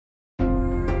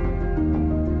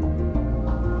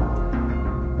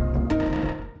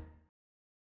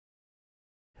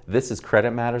This is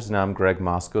Credit Matters, and I'm Gregg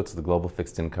Moskowitz of the Global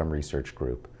Fixed Income Research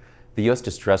Group. The U.S.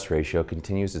 distress ratio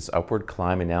continues its upward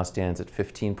climb and now stands at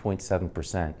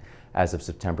 15.7% as of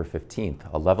September 15th,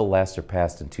 a level last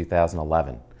surpassed in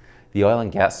 2011. The oil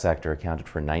and gas sector accounted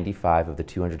for 95 of the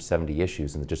 270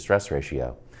 issues in the distress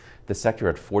ratio. The sector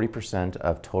at 40%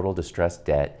 of total distressed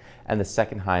debt and the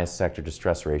second highest sector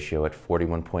distress ratio at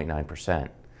 41.9%.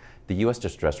 The U.S.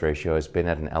 distress ratio has been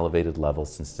at an elevated level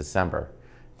since December.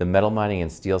 The metal mining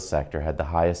and steel sector had the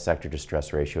highest sector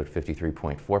distress ratio at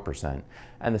 53.4%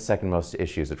 and the second most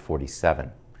issues at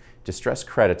 47%. Distressed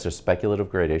credits are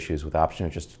speculative grade issues with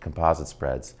option-adjusted composite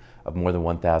spreads of more than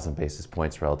 1,000 basis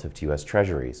points relative to U.S.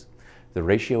 Treasuries. The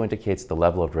ratio indicates the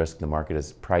level of risk the market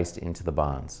has priced into the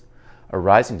bonds. A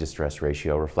rising distress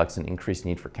ratio reflects an increased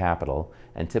need for capital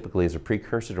and typically is a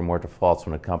precursor to more defaults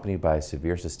when accompanied by a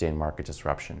severe sustained market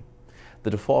disruption.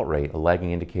 The default rate, a lagging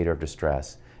indicator of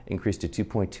distress, increased to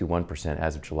 2.21%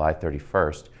 as of July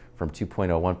 31st from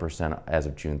 2.01% as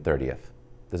of June 30th.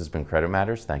 This has been Credit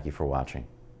Matters. Thank you for watching.